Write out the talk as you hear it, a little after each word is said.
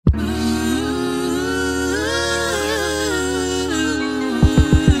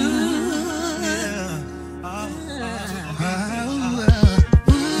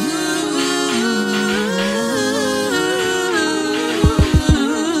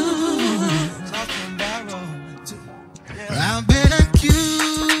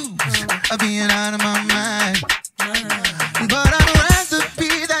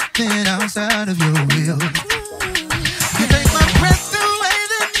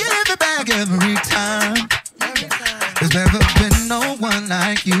every time. There's never been no one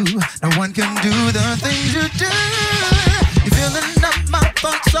like you. No one can do the things you do. You're filling up my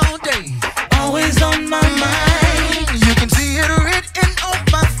thoughts all day, always on my mind. You can see it written on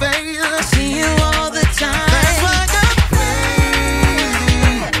my face. I see you all the time. That's why I'm crazy.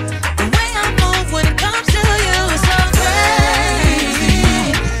 The way I move when it comes to you is so crazy.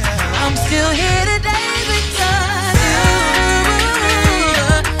 I'm still here today because you.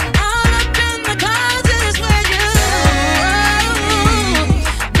 All up in the closet is where you.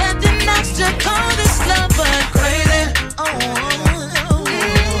 Nothing else to call this love but crazy.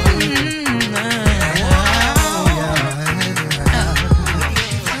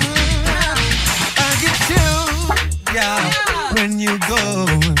 I get chills, yeah, when you go.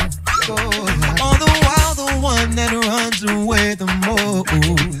 All the while, the one that runs away the most.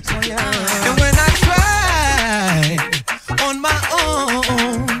 And when I try on my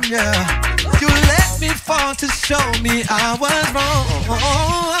own, yeah, you let me fall to show me I was wrong.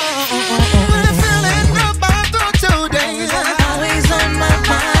 I'm feeling about through 2 days, always on my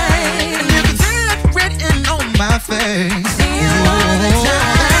mind. And you can see it written on my face.